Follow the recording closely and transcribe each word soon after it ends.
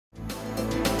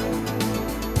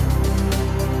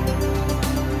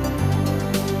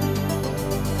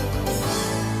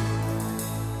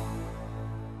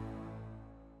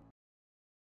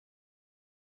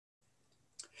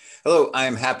Hello, I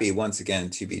am happy once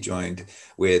again to be joined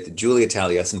with Julia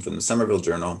Taliesin from the Somerville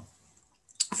Journal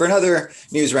for another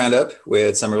news roundup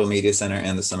with Somerville Media Center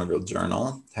and the Somerville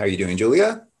Journal. How are you doing,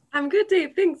 Julia? I'm good,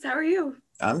 Dave. Thanks. How are you?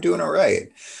 I'm doing all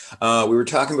right. We were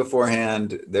talking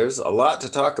beforehand. There's a lot to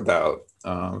talk about,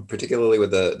 particularly with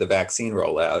the vaccine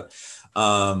rollout.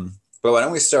 But why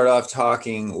don't we start off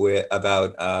talking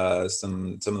about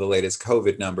some of the latest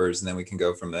COVID numbers, and then we can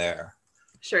go from there.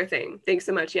 Sure thing. Thanks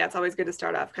so much. Yeah, it's always good to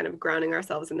start off kind of grounding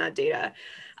ourselves in that data.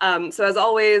 So as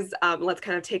always, let's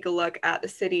kind of take a look at the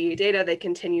city data. They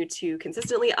continue to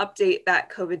consistently update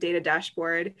that COVID data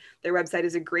dashboard. Their website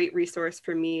is a great resource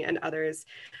for me and others.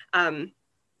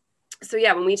 So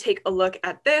yeah, when we take a look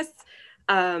at this,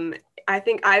 I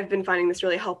think I've been finding this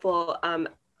really helpful.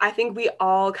 I think we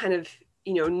all kind of,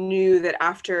 knew that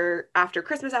after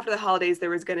Christmas, after the holidays,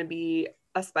 there was going to be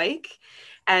a spike,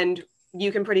 and you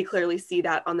can pretty clearly see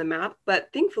that on the map. But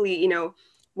thankfully,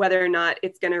 whether or not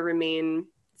it's going to remain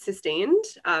sustained,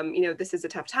 this is a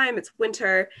tough time. It's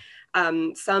winter.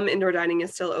 Some indoor dining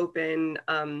is still open.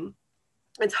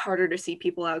 It's harder to see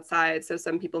people outside, so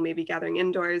some people may be gathering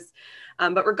indoors.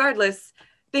 But regardless,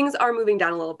 things are moving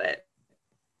down a little bit.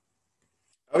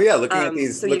 Oh yeah, looking at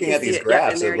these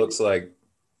graphs, it there. looks like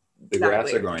the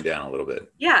graphs Exactly. are going down a little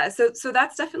bit. Yeah, so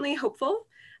that's definitely hopeful.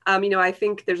 I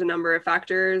think there's a number of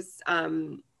factors.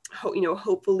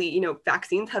 Hopefully,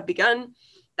 vaccines have begun.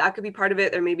 That could be part of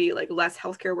it. There may be like less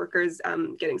healthcare workers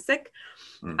getting sick.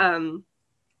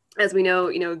 As we know,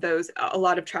 a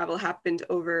lot of travel happened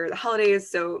over the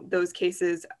holidays. So those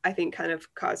cases, I think, kind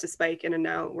of caused a spike, and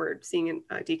now we're seeing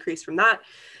a decrease from that.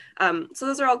 So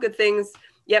those are all good things.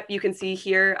 Yep, you can see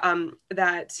here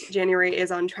that January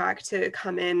is on track to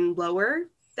come in lower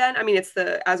than,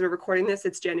 as we're recording this,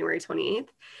 it's January 28th.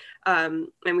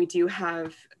 And we do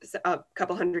have a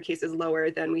couple hundred cases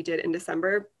lower than we did in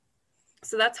December.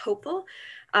 So that's hopeful.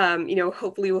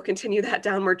 Hopefully we'll continue that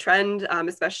downward trend,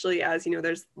 especially as,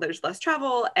 there's less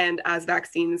travel and as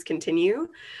vaccines continue,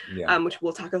 which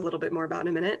we'll talk a little bit more about in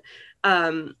a minute.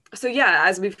 So yeah,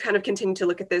 as we've kind of continued to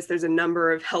look at this, there's a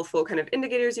number of helpful kind of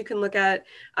indicators you can look at.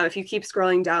 If you keep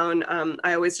scrolling down,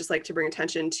 I always just like to bring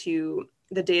attention to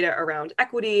the data around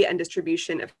equity and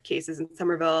distribution of cases in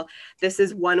Somerville. This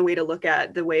is one way to look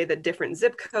at the way that different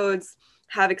zip codes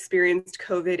have experienced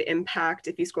COVID impact.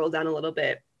 If you scroll down a little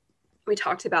bit, we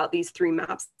talked about these 3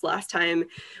 maps last time,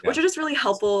 which are just really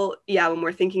helpful. Yeah, when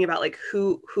we're thinking about like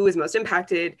who is most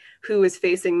impacted, who is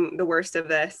facing the worst of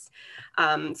this.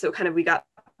 So kind of we got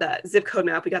the zip code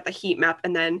map, we got the heat map,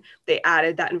 and then they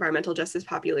added that environmental justice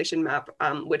population map,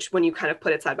 which when you kind of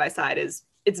put it side by side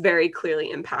it's very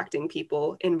clearly impacting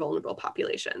people in vulnerable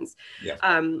populations.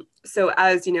 So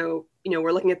as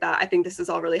we're looking at that, I think this is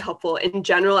all really helpful in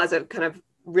general as a kind of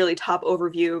really top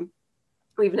overview.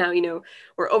 We've now,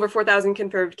 we're over 4,000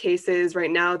 confirmed cases.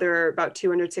 Right now, there are about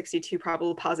 262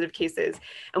 probable positive cases,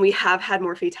 and we have had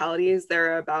more fatalities.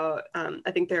 There are about,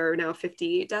 I think there are now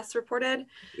 50 deaths reported.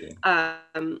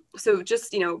 So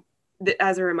just,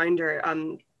 as a reminder,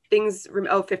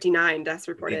 59 deaths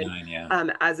reported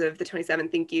 59, as of the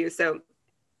 27th. Thank you. So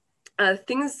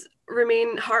things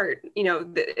remain hard.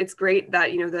 It's great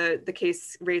that, the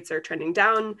case rates are trending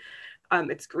down.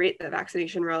 It's great that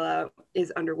vaccination rollout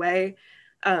is underway.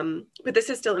 But this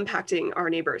is still impacting our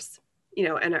neighbors,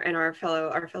 and our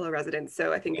fellow residents.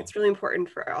 So I think it's really important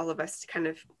for all of us to kind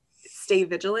of stay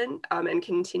vigilant and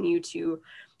continue to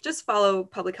just follow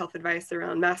public health advice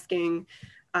around masking,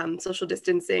 social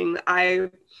distancing. I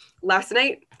last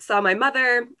night saw my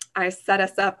mother. I set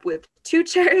us up with 2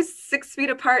 chairs 6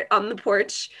 feet apart on the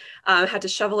porch. Had to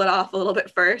shovel it off a little bit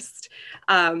first,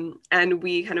 and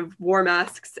we kind of wore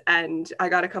masks, and I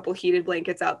got a couple heated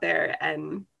blankets out there,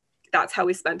 and that's how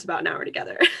we spent about an hour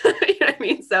together. You know what I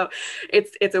mean? So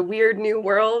it's a weird new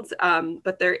world,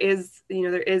 but there is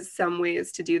some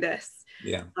ways to do this.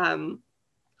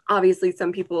 Obviously,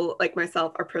 some people like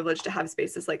myself are privileged to have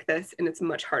spaces like this, and it's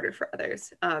much harder for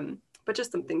others. But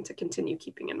just something to continue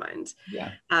keeping in mind.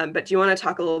 But do you want to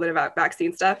talk a little bit about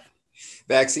vaccine stuff?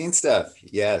 Vaccine stuff.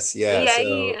 Yes. Yeah.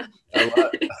 Yay. So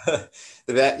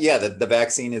the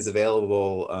vaccine is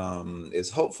available, is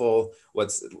hopeful.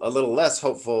 What's a little less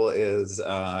hopeful is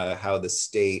how the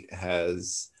state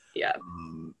has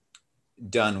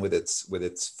done with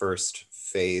its first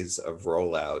phase of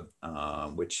rollout,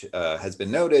 which has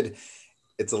been noted.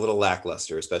 It's a little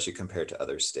lackluster, especially compared to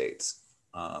other states.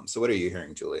 So what are you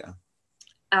hearing, Julia?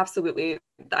 Absolutely.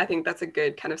 I think that's a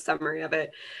good kind of summary of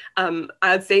it.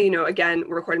 I'd say, again,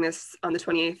 we're recording this on the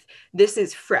 28th. This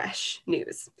is fresh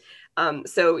news.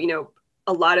 So,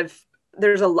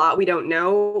 there's a lot we don't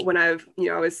know. When I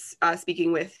was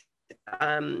speaking with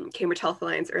Cambridge Health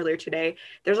Alliance earlier today,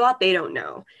 there's a lot they don't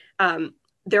know.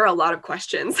 There are a lot of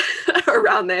questions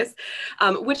around this,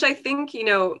 which I think,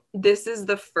 this is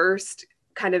the first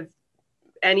kind of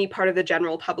any part of the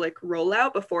general public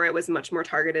rollout. Before, it was much more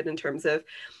targeted in terms of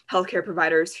healthcare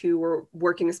providers who were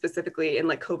working specifically in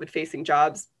like COVID facing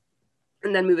jobs,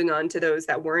 and then moving on to those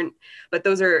that weren't. But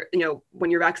those are,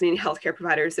 when you're vaccinating healthcare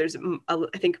providers, there's,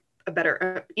 I think, a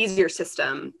better, easier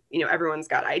system. Everyone's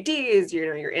got IDs,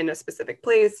 you're in a specific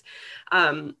place.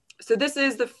 So this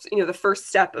is the first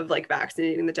step of like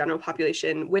vaccinating the general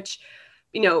population, which,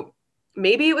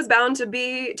 maybe it was bound to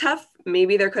be tough.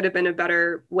 Maybe there could have been a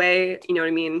better way, you know what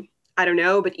I mean? I don't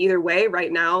know, but either way,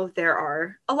 right now, there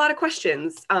are a lot of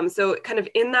questions. So kind of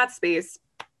in that space,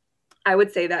 I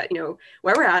would say that,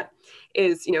 where we're at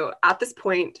is, at this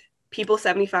point, people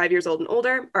 75 years old and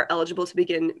older are eligible to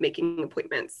begin making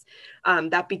appointments.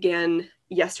 That began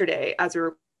yesterday as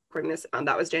we're recording this.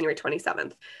 That was January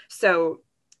 27th. So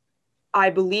I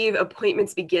believe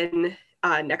appointments begin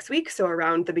next week. So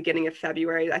around the beginning of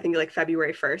February, I think like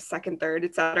February 1st, 2nd, 3rd,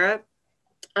 etc.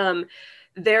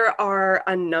 There are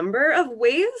a number of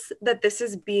ways that this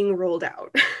is being rolled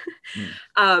out.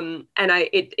 And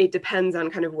it depends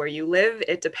on kind of where you live.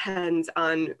 It depends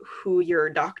on who your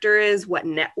doctor is, what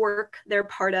network they're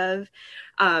part of,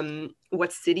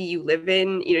 what city you live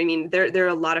in. You know what I mean? There are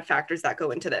a lot of factors that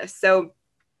go into this. So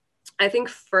I think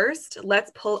first,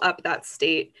 let's pull up that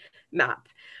state map.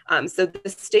 So the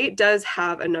state does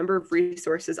have a number of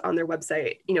resources on their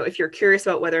website. If you're curious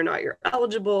about whether or not you're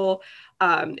eligible,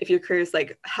 if you're curious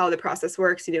like how the process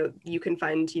works, you can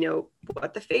find,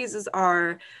 what the phases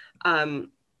are. And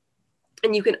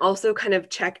you can also kind of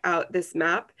check out this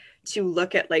map to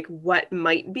look at like what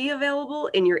might be available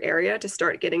in your area to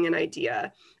start getting an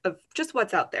idea of just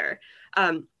what's out there.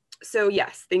 So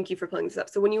yes, thank you for pulling this up.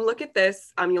 So when you look at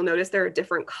this, you'll notice there are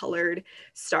different colored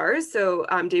stars. So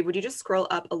Dave, would you just scroll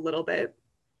up a little bit?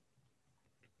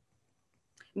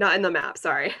 Not in the map,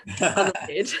 sorry, on the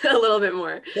page, a little bit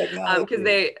more, because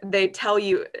they tell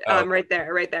you right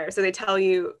there. So they tell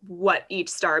you what each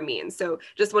star means. So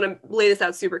just want to lay this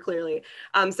out super clearly.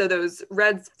 So those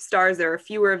red stars, there are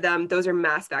fewer of them. Those are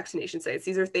mass vaccination sites.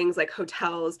 These are things like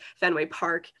hotels. Fenway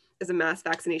Park is a mass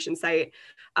vaccination site.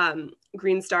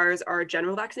 Green stars are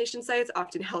general vaccination sites,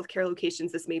 often healthcare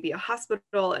locations. This may be a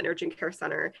hospital, an urgent care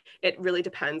center. It really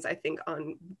depends, I think,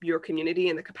 on your community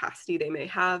and the capacity they may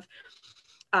have.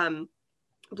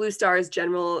 Blue stars,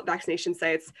 general vaccination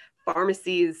sites,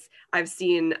 pharmacies. I've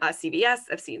seen CVS,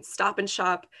 I've seen Stop and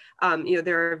Shop.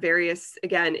 There are various,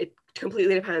 again, it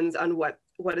completely depends on what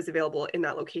is available in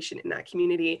that location, in that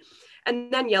community.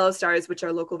 And then yellow stars, which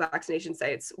are local vaccination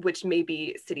sites, which may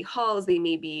be city halls, they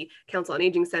may be council on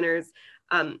aging centers.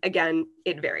 Again,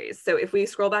 it varies. So if we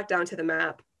scroll back down to the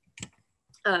map,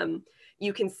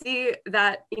 you can see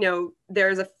that,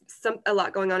 there's a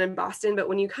lot going on in Boston, but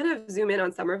when you kind of zoom in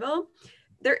on Somerville,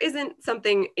 there isn't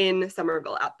something in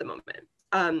Somerville at the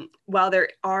moment. While there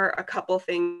are a couple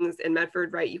things in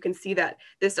Medford, right, you can see that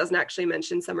this doesn't actually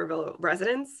mention Somerville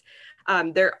residents.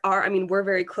 We're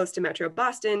very close to Metro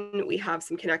Boston. We have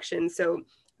some connections. So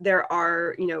there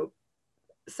are,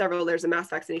 several, there's a mass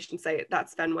vaccination site,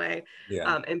 that's Fenway,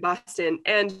 in Boston.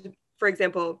 And for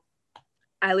example,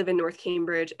 I live in North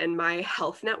Cambridge and my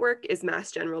health network is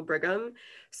Mass General Brigham.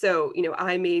 So,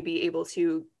 I may be able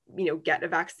to, get a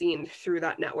vaccine through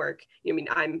that network.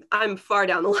 I'm far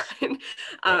down the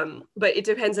line, but it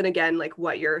depends on, again, like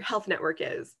what your health network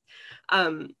is.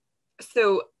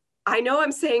 So I know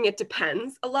I'm saying it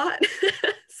depends a lot.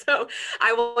 So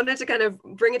I wanted to kind of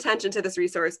bring attention to this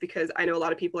resource because I know a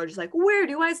lot of people are just like, where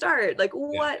do I start? Like,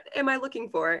 what am I looking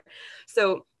for?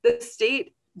 So the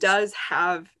state does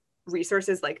have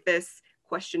resources like this,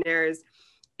 questionnaires,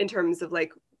 in terms of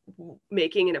like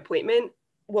making an appointment.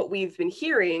 What we've been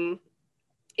hearing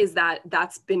is that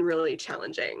that's been really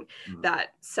challenging, that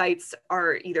sites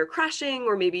are either crashing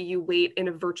or maybe you wait in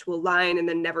a virtual line and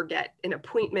then never get an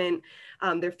appointment.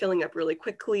 They're filling up really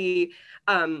quickly.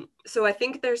 So I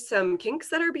think there's some kinks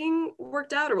that are being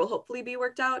worked out or will hopefully be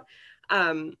worked out.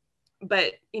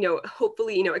 But,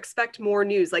 hopefully, expect more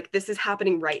news. Like this is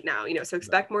happening right now, so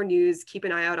expect more news, keep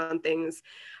an eye out on things.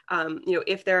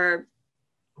 If there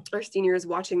are seniors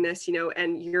watching this,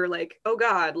 and you're like, oh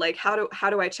God, like how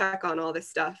do I check on all this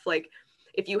stuff? Like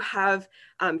if you have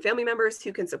family members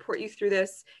who can support you through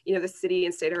this, the city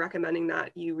and state are recommending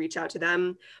that you reach out to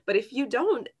them. But if you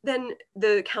don't, then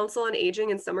the Council on Aging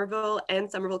in Somerville and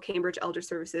Somerville Cambridge Elder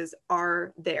Services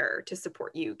are there to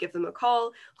support you. Give them a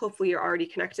call. Hopefully you're already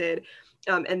connected,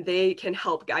 and they can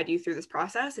help guide you through this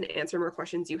process and answer more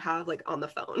questions you have like on the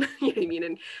phone, you know what I mean,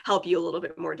 and help you a little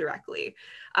bit more directly.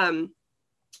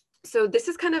 So this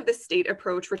is kind of the state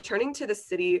approach. Returning to the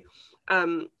city,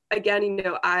 again,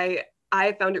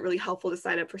 I found it really helpful to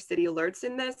sign up for city alerts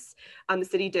in this. The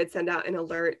city did send out an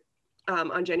alert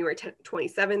on January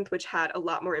 27th, which had a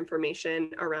lot more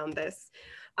information around this.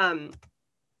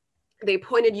 They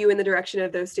pointed you in the direction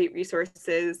of those state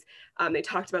resources. They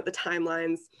talked about the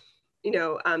timelines.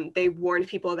 They warned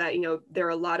people that, there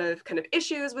are a lot of kind of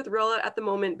issues with rollout at the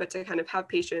moment, but to kind of have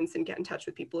patience and get in touch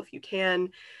with people if you can.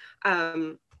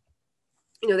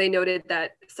 They noted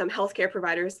that some healthcare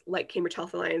providers like Cambridge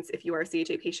Health Alliance, if you are a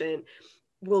CHA patient,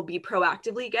 will be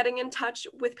proactively getting in touch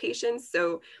with patients.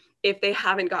 So if they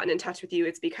haven't gotten in touch with you,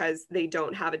 it's because they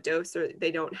don't have a dose or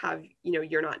they don't have,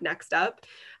 you're not next up.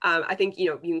 I think,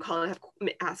 you can call and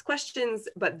ask questions,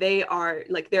 but they are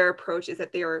like, their approach is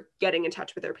that they are getting in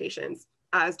touch with their patients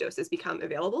as doses become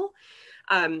available.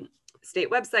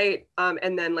 State website.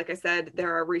 And then, like I said,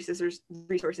 there are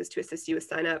resources to assist you with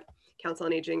sign up, Council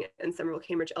on Aging and Somerville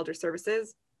Cambridge Elder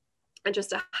Services. And just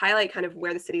to highlight kind of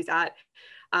where the city's at,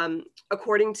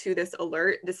 according to this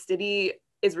alert, the city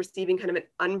is receiving kind of an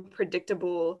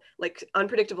unpredictable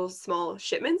small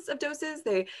shipments of doses.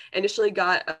 They initially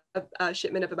got a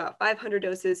shipment of about 500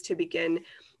 doses to begin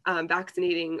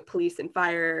vaccinating police and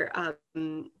fire,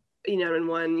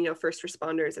 911, first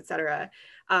responders, et cetera.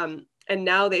 And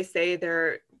now they say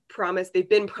they've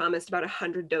been promised about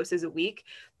 100 doses a week,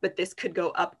 but this could go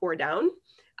up or down.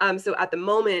 So at the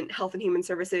moment, Health and Human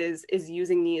Services is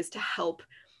using these to help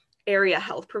area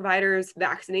health providers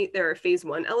vaccinate their phase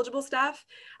 1 eligible staff.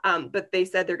 But they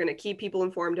said they're going to keep people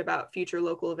informed about future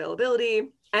local availability,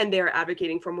 and they're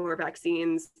advocating for more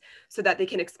vaccines so that they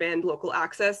can expand local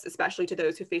access, especially to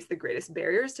those who face the greatest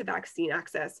barriers to vaccine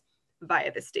access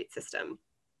via the state system.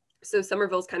 So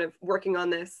Somerville's kind of working on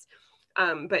this,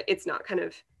 but it's not kind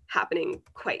of happening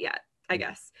quite yet, I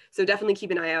guess. So definitely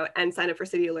keep an eye out and sign up for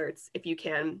city alerts if you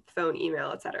can, phone,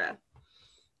 email, etc.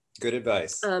 Good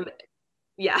advice.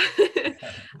 Yeah.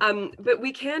 But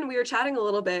we were chatting a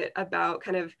little bit about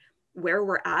kind of where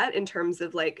we're at in terms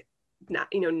of like,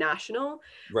 national.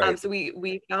 Right. So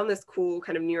we found this cool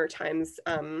kind of New York Times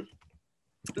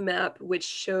map, which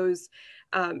shows,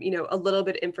 a little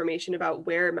bit of information about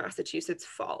where Massachusetts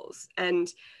falls.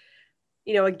 And,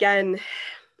 again,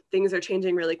 things are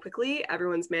changing really quickly.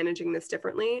 Everyone's managing this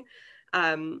differently.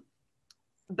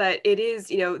 But it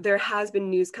is, there has been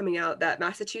news coming out that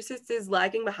Massachusetts is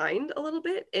lagging behind a little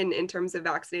bit in terms of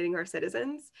vaccinating our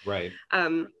citizens. Right.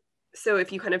 So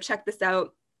if you kind of check this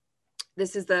out,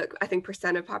 this is the, I think,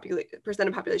 percent of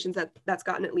populations that's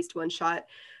gotten at least one shot.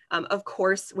 Of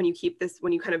course, when you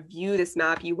kind of view this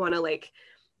map, you want to like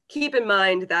keep in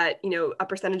mind that, a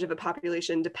percentage of a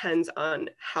population depends on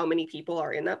how many people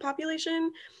are in that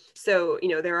population. So,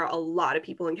 there are a lot of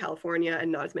people in California and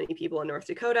not as many people in North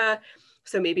Dakota.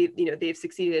 So maybe, they've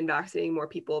succeeded in vaccinating more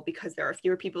people because there are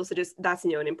fewer people. So just that's,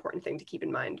 an important thing to keep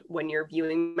in mind when you're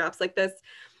viewing maps like this.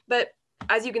 But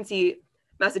as you can see,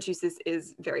 Massachusetts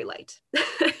is very light.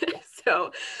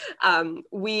 So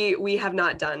we have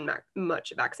not done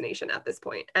much vaccination at this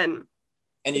point. And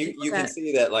you can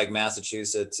see that like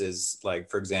Massachusetts is like,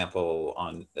 for example,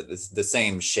 on the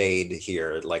same shade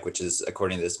here, like, which is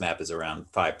according to this map is around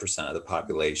 5% of the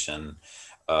population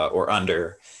or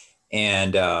under.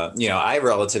 And, I have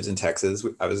relatives in Texas.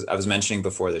 I was mentioning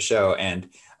before the show, and,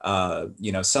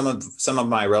 some of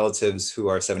my relatives who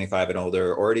are 75 and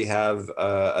older already have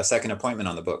a second appointment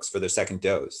on the books for their second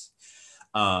dose.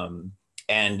 And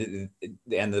the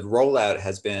rollout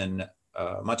has been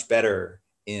much better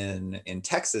in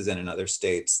Texas and in other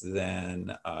states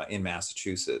than in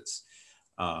Massachusetts,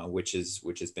 which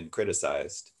has been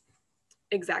criticized.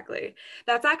 Exactly.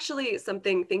 That's actually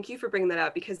something, thank you for bringing that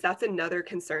up, because that's another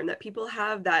concern that people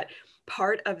have, that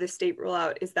part of the state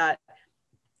rollout is that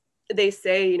they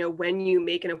say, when you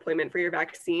make an appointment for your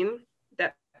vaccine,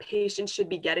 that patients should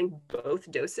be getting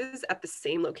both doses at the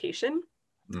same location.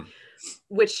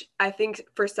 Which I think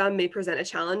for some may present a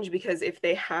challenge, because if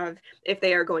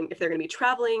they're going to be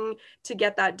traveling to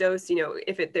get that dose,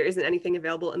 if there isn't anything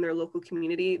available in their local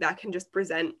community, that can just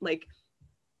present like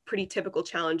pretty typical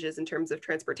challenges in terms of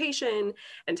transportation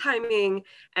and timing,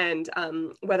 and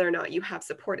whether or not you have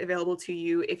support available to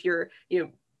you if you're,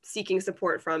 seeking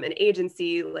support from an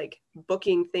agency, like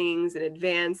booking things in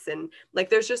advance. And like,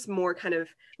 there's just more kind of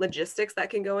logistics that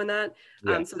can go in that.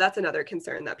 Yeah. So that's another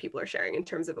concern that people are sharing in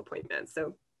terms of appointments.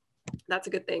 So that's a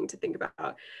good thing to think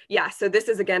about. Yeah. So this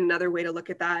is, again, another way to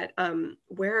look at that.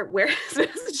 Where is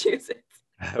Massachusetts?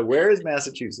 Where is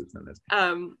Massachusetts in this?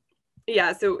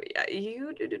 Yeah. So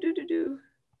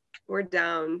we're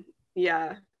down.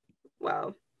 Yeah.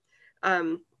 Wow.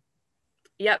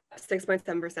 Yep.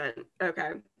 6.7%.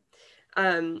 Okay.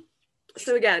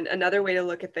 So again, another way to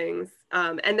look at things.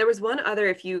 And there was one other,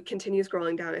 if you continue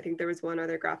scrolling down, I think there was one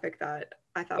other graphic that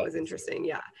I thought was interesting.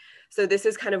 Yeah. So this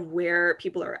is kind of where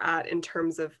people are at in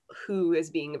terms of who is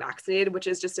being vaccinated, which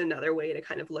is just another way to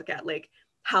kind of look at like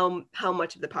how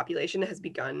much of the population has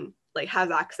begun, like has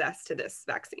access to this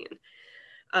vaccine.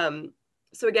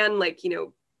 So again, like,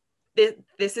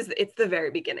 this is, it's the very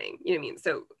beginning, you know what I mean?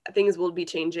 So things will be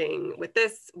changing with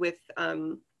this, with,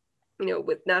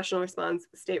 with national response,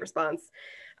 state response.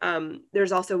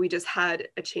 There's also, we just had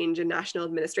a change in national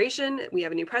administration. We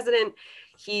have a new president.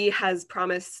 He has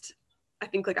promised, I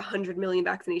think, like 100 million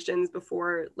vaccinations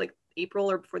before like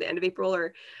April or before the end of April,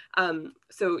 or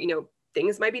so,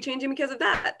 things might be changing because of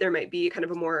that. There might be kind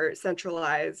of a more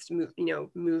centralized,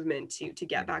 movement to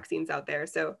get vaccines out there.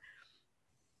 So,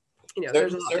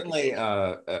 there's a lot certainly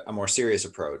a more serious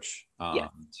approach yeah.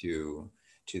 to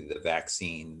the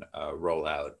vaccine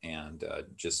rollout, and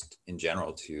just in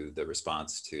general to the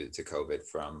response to COVID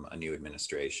from a new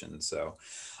administration. So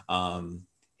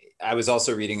I was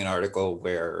also reading an article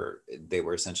where they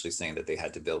were essentially saying that they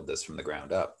had to build this from the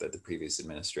ground up, that the previous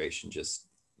administration just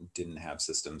didn't have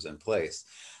systems in place.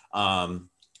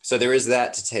 So there is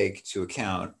that to take to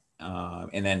account.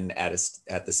 And then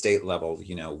at the state level,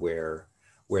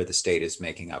 where the state is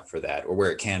making up for that, or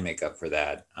where it can make up for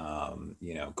that,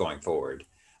 going forward.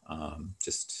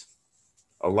 Just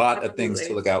a lot Absolutely. of things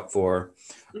to look out for.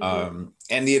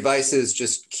 And the advice is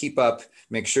just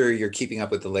make sure you're keeping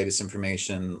up with the latest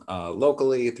information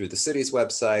locally through the city's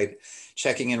website,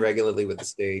 checking in regularly with the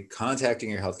state, contacting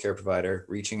your healthcare provider,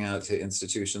 reaching out to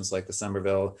institutions like the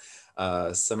Somerville,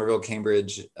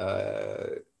 Cambridge,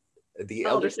 the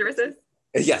Elder services.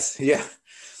 Yes, yeah.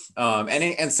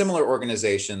 And similar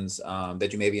organizations that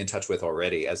you may be in touch with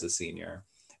already as a senior.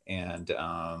 And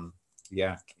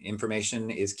yeah,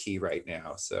 information is key right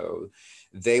now. So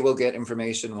they will get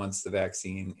information once the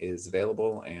vaccine is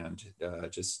available, and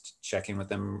just check in with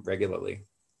them regularly.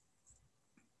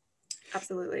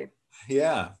 Absolutely.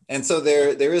 Yeah. And so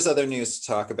there is other news to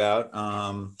talk about.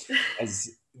 As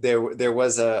there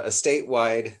was a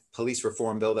statewide police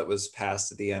reform bill that was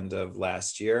passed at the end of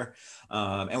last year.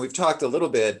 And we've talked a little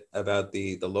bit about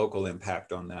the local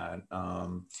impact on that.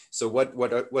 So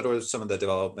what are some of the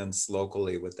developments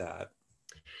locally with that?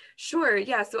 Sure.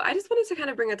 Yeah. So I just wanted to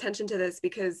kind of bring attention to this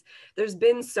because there's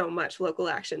been so much local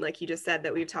action, like you just said,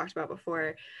 that we've talked about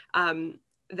before,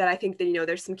 that I think that,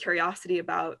 there's some curiosity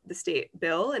about the state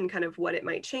bill and kind of what it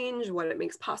might change, what it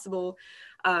makes possible,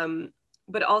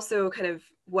 but also kind of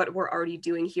what we're already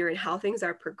doing here and how things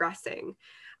are progressing.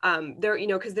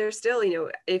 Because there's still,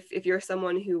 if you're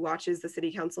someone who watches the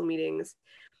city council meetings,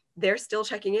 they're still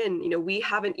checking in. We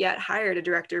haven't yet hired a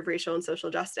director of racial and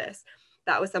social justice.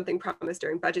 That was something promised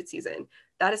during budget season.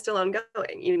 That is still ongoing. You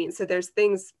know what I mean? So there's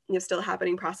things still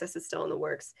happening, processes still in the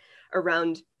works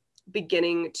around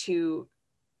beginning to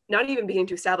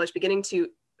establish, beginning to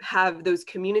have those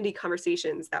community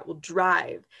conversations that will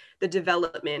drive the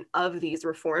development of these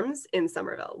reforms in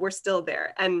Somerville. We're still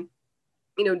there. And,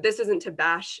 this isn't to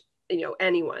bash,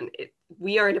 anyone.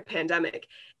 We are in a pandemic.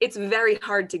 It's very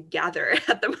hard to gather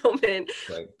at the moment.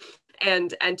 Right.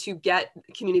 And to get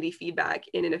community feedback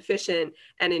in an efficient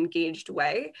and engaged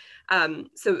way.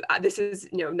 So this is,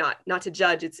 not to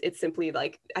judge. It's simply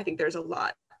like, I think there's a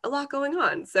lot going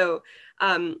on. So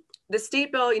the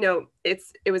state bill,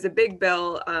 it was a big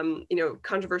bill,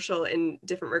 controversial in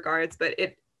different regards, but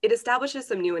it establishes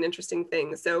some new and interesting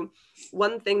things. So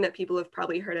one thing that people have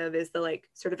probably heard of is the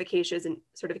certification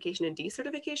and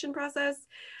decertification process.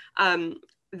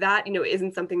 That,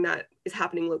 isn't something that is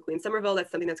happening locally in Somerville.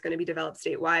 That's something that's going to be developed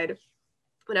statewide.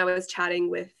 When I was chatting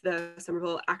with the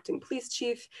Somerville acting police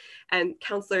chief and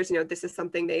counselors, this is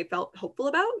something they felt hopeful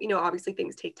about. Obviously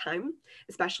things take time,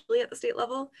 especially at the state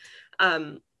level.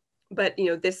 But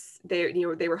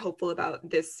they were hopeful about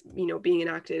this, being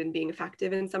enacted and being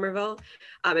effective in Somerville.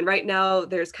 And right now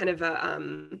there's kind of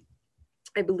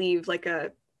I believe like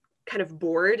a kind of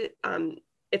board.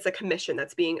 It's a commission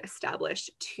that's being established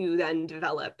to then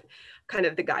develop kind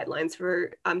of the guidelines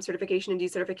for certification and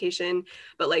decertification.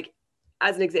 But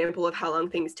as an example of how long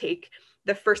things take,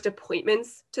 the first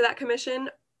appointments to that commission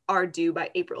are due by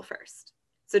April 1st.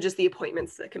 So just the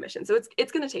appointments to the commission. So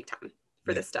it's going to take time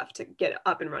for this stuff to get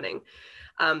up and running.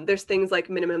 There's things like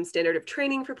minimum standard of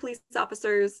training for police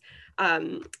officers,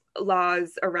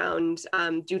 laws around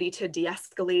duty to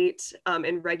de-escalate,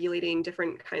 and regulating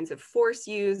different kinds of force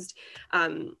used,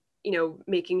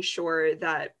 making sure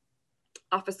that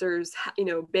officers,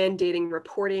 mandating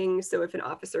reporting. So if an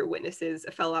officer witnesses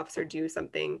a fellow officer do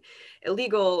something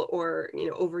illegal or,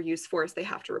 overuse force, they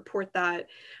have to report that.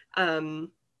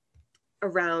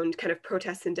 Around kind of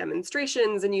protests and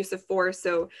demonstrations and use of force.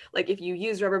 So like if you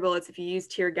use rubber bullets, if you use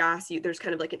tear gas, there's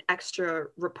kind of like an extra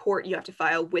report you have to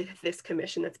file with this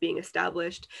commission that's being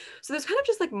established. So there's kind of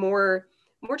just like more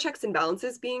checks and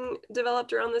balances being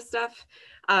developed around this stuff,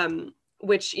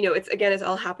 which, it's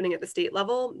all happening at the state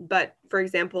level. But for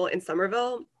example, in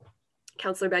Somerville,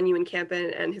 Councillor Ben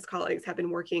Ewan-Campen and his colleagues have been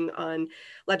working on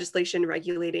legislation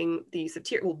regulating the use of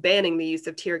banning the use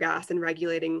of tear gas and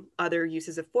regulating other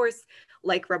uses of force,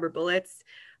 like rubber bullets.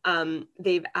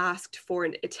 They've asked for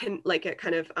not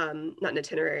an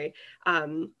itinerary.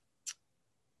 I'm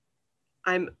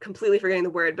completely forgetting the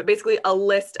word, but basically a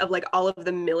list of like all of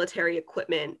the military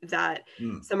equipment that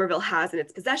Somerville has in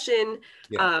its possession.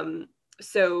 Yeah.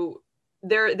 So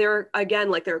there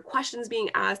again, like there are questions being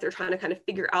asked. They're trying to kind of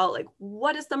figure out like,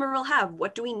 what does Somerville have?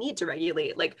 What do we need to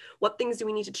regulate? Like what things do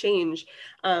we need to change?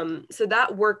 So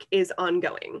that work is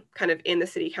ongoing kind of in the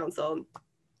city council.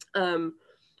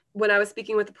 When I was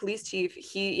speaking with the police chief,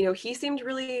 he seemed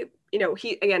really,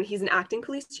 he's an acting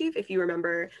police chief. If you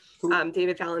remember,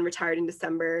 David Fallon retired in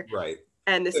December. Right.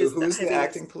 And this who's the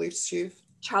acting police chief?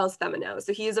 Charles Femino.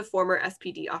 So he is a former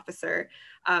SPD officer.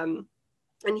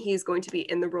 And he's going to be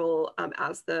in the role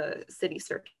as the city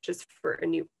searches for a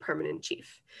new permanent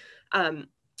chief.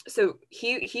 So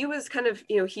he was kind of,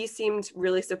 he seemed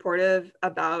really supportive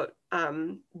about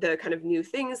the kind of new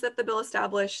things that the bill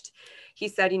established. He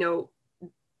said,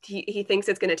 he thinks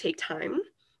it's going to take time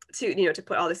to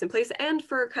put all this in place and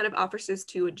for kind of officers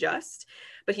to adjust.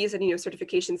 But he said,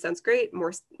 certification sounds great,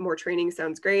 more training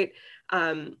sounds great.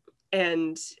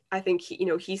 And I think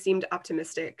he seemed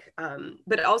optimistic,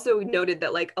 but also noted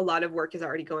that like a lot of work is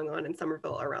already going on in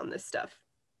Somerville around this stuff.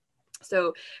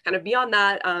 So kind of beyond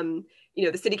that,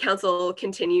 the city council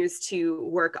continues to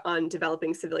work on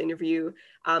developing civilian review.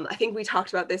 I think we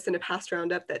talked about this in a past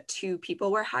roundup that 2 people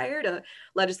were hired, a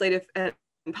legislative and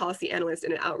policy analyst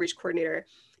and an outreach coordinator,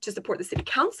 to support the city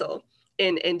council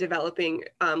in developing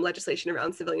legislation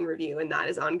around civilian review. And that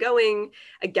is ongoing.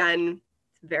 Again,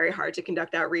 very hard to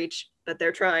conduct outreach, but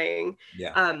they're trying.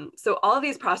 Yeah. So all of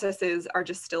these processes are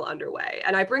just still underway.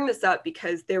 And I bring this up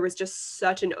because there was just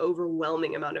such an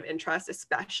overwhelming amount of interest,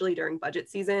 especially during budget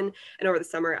season and over the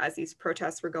summer as these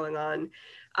protests were going on,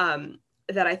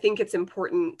 that I think it's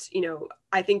important,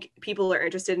 I think people are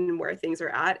interested in where things are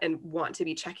at and want to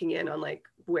be checking in on like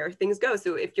where things go.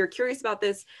 So if you're curious about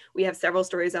this, we have several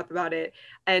stories up about it.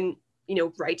 And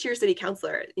write to your city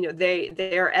councilor.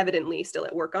 They are evidently still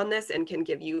at work on this and can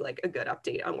give you like a good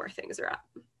update on where things are at.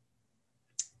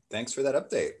 Thanks for that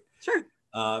update. Sure.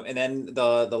 And then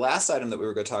the last item that we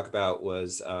were going to talk about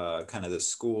was kind of the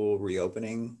school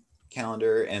reopening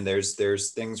calendar. And there's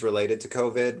things related to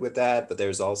COVID with that, but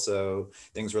there's also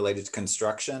things related to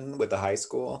construction with the high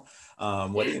school.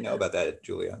 What do you know about that,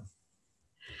 Julia?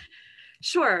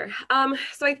 Sure.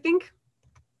 So I think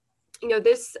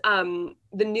this,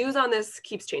 the news on this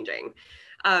keeps changing.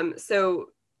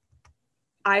 So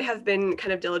I have been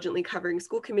kind of diligently covering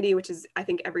school committee, which is, I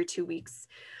think, every 2 weeks.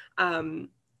 And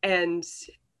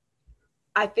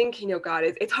I think, God,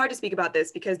 it's hard to speak about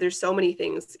this because there's so many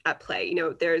things at play.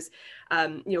 There's,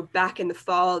 back in the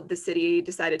fall, the city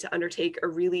decided to undertake a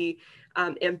really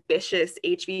ambitious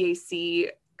HVAC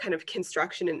kind of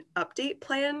construction and update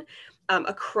plan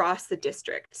across the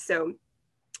district. So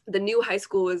the new high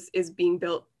school is being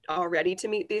built already to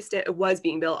meet these, was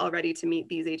being built already to meet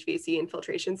these HVAC and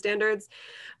filtration standards,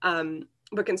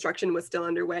 but construction was still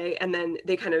underway. And then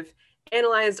they kind of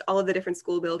analyzed all of the different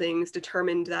school buildings,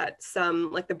 determined that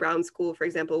some, like the Brown School, for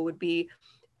example, would be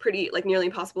pretty, like nearly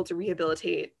impossible to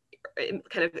rehabilitate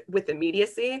kind of with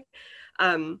immediacy.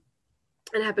 And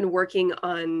have been working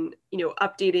on,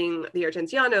 updating the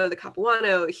Argentiano, the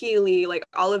Capuano, Healy, like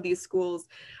all of these schools,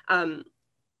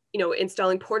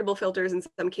 installing portable filters in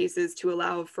some cases to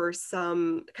allow for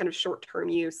some kind of short-term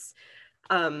use.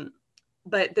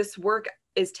 But this work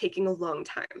is taking a long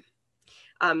time.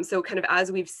 So kind of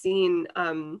as we've seen,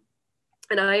 and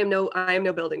I am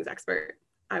no buildings expert.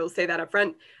 I will say that up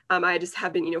front. I just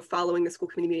have been, following the school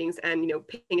committee meetings and,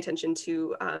 paying attention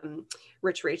to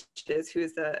Rich Raches, who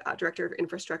is the director of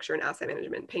infrastructure and asset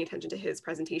management, paying attention to his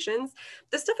presentations.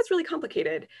 This stuff is really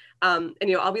complicated. And,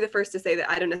 I'll be the first to say that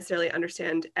I don't necessarily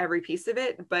understand every piece of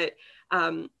it, but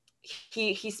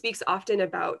he speaks often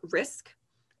about risk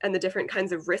and the different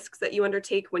kinds of risks that you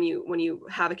undertake when you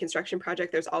have a construction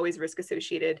project. There's always risk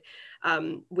associated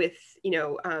with,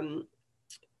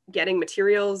 getting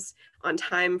materials on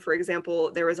time. For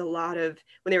example, there was a lot of,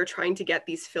 when they were trying to get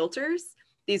these filters,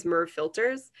 these MERV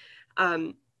filters,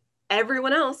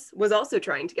 everyone else was also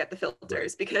trying to get the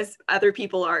filters because other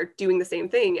people are doing the same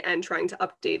thing and trying to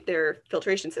update their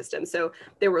filtration system. So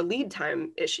there were lead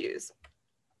time issues.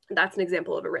 That's an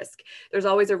example of a risk. There's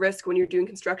always a risk when you're doing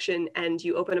construction and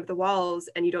you open up the walls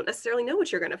and you don't necessarily know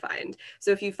what you're going to find.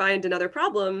 So if you find another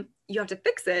problem, you have to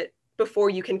fix it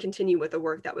before you can continue with the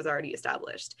work that was already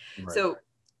established. Right. So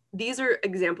these are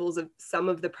examples of some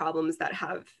of the problems that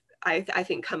have, I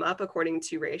think, come up according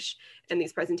to Raish in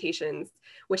these presentations,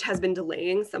 which has been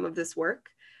delaying some of this work.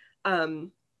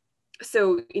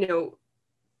 So,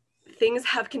 things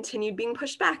have continued being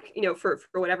pushed back, for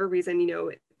whatever reason.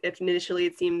 If initially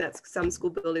it seemed that some school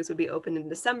buildings would be open in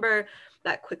December,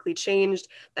 that quickly changed.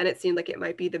 Then it seemed like it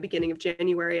might be the beginning of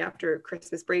January after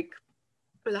Christmas break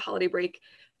or the holiday break,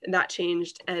 and that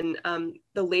changed. And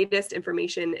the latest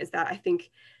information is that I think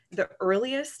the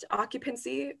earliest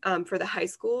occupancy for the high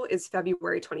school is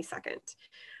February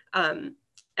 22nd.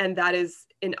 And that is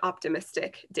an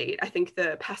optimistic date. I think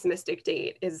the pessimistic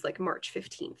date is like March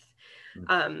 15th.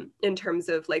 In terms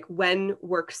of like when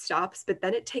work stops, but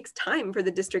then it takes time for the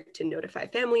district to notify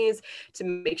families, to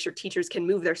make sure teachers can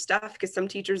move their stuff, because some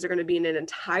teachers are going to be in an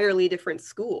entirely different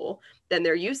school than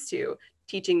they're used to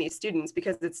teaching these students,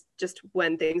 because it's just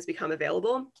when things become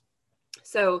available.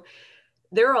 So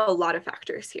there are a lot of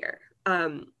factors here.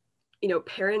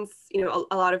 Parents,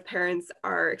 a lot of parents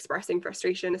are expressing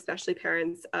frustration, especially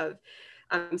parents of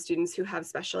students who have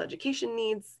special education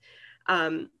needs.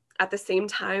 At the same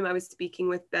time, I was speaking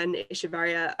with Ben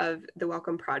Ishivaria of the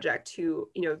Welcome Project, who,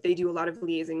 they do a lot of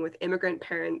liaising with immigrant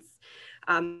parents.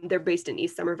 They're based in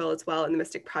East Somerville as well in the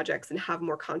Mystic Projects and have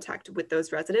more contact with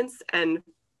those residents. And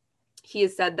he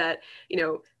has said that,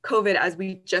 COVID, as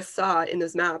we just saw in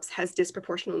those maps, has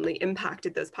disproportionately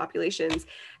impacted those populations.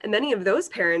 And many of those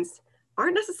parents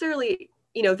aren't necessarily,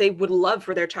 they would love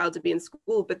for their child to be in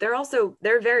school, but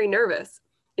they're very nervous.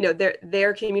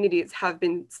 Their communities have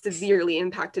been severely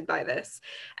impacted by this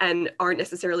and aren't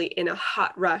necessarily in a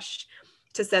hot rush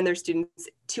to send their students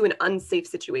to an unsafe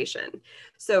situation.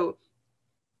 So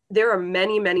there are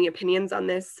many, many opinions on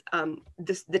this.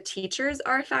 The teachers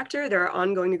are a factor. There are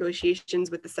ongoing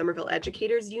negotiations with the Somerville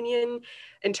Educators Union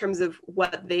in terms of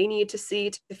what they need to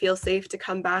see to feel safe to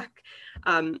come back.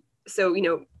 So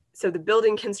the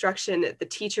building construction, the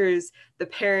teachers, the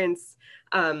parents,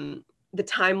 the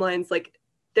timelines, like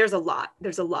there's a lot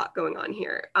going on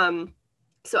here.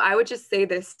 So I would just say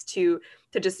this to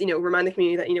just, remind the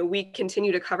community that, we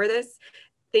continue to cover this.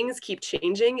 Things keep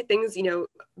changing. Things,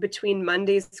 between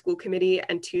Monday's school committee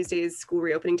and Tuesday's school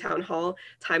reopening town hall,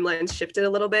 timelines shifted a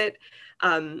little bit.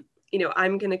 I'm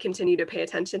going to continue to pay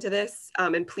attention to this.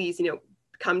 And please,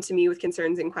 come to me with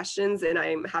concerns and questions, and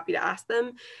I'm happy to ask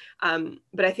them.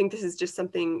 But I think this is just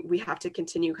something we have to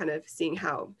continue kind of seeing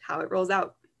how it rolls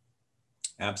out.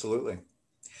 Absolutely.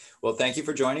 Well, thank you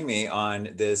for joining me on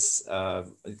this,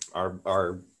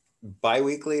 our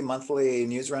bi-weekly, monthly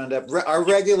news roundup, our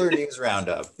regular news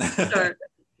roundup. Sure.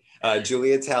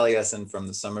 Julia Taliesin from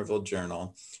the Somerville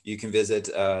Journal. You can visit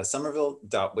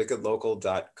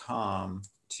somerville.wickedlocal.com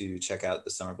to check out the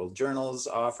Somerville Journal's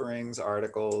offerings,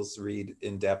 articles, read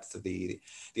in depth the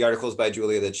articles by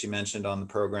Julia that she mentioned on the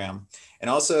program.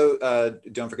 And also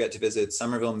don't forget to visit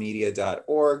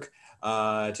somervillemedia.org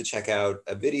to check out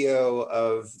a video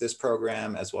of this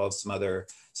program, as well as some other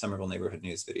Somerville neighborhood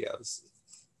news videos.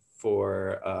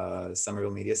 For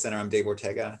Somerville Media Center, I'm Dave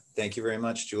Ortega. Thank you very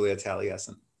much, Julia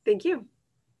Taliesin. Thank you.